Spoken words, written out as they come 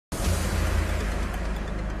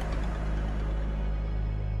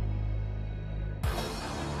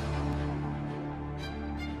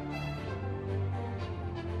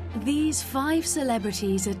These 5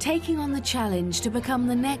 celebrities are taking on the challenge to become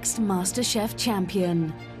the next Masterchef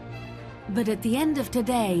champion. But at the end of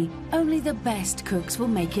today, only the best cooks will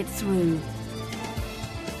make it through.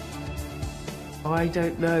 I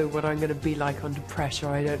don't know what I'm going to be like under pressure.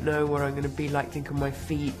 I don't know what I'm going to be like thinking on my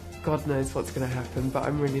feet. God knows what's going to happen, but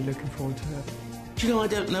I'm really looking forward to it. Do you know, I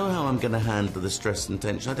don't know how I'm going to handle the stress and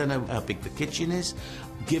tension. I don't know how big the kitchen is.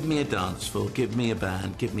 Give me a dance floor, give me a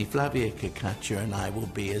band, give me Flavia Cacaccia, and I will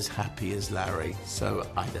be as happy as Larry. So,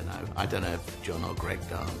 I don't know. I don't know if John or Greg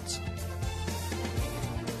dance.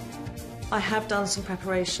 I have done some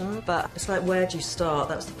preparation, but it's like, where do you start?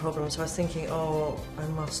 That's the problem. So I was thinking, oh, I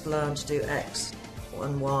must learn to do X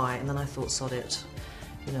and Y, and then I thought, sod it.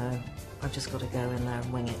 You know, I've just got to go in there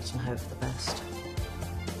and wing it and hope for the best.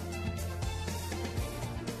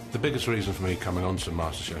 The biggest reason for me coming on to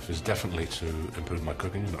MasterChef is definitely to improve my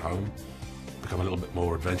cooking at home, become a little bit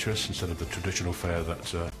more adventurous instead of the traditional fare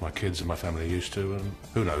that my kids and my family are used to, and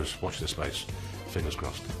who knows, watch this space, fingers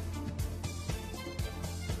crossed.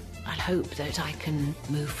 I hope that I can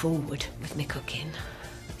move forward with my cooking,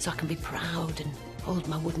 so I can be proud and hold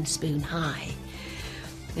my wooden spoon high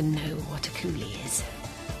and know what a coolie is.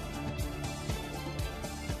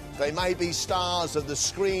 They may be stars of the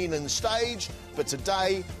screen and stage, but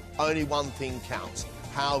today only one thing counts: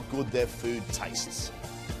 how good their food tastes.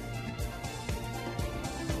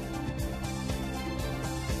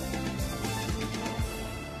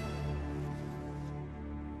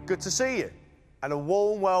 Good to see you, and a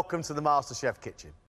warm welcome to the MasterChef kitchen.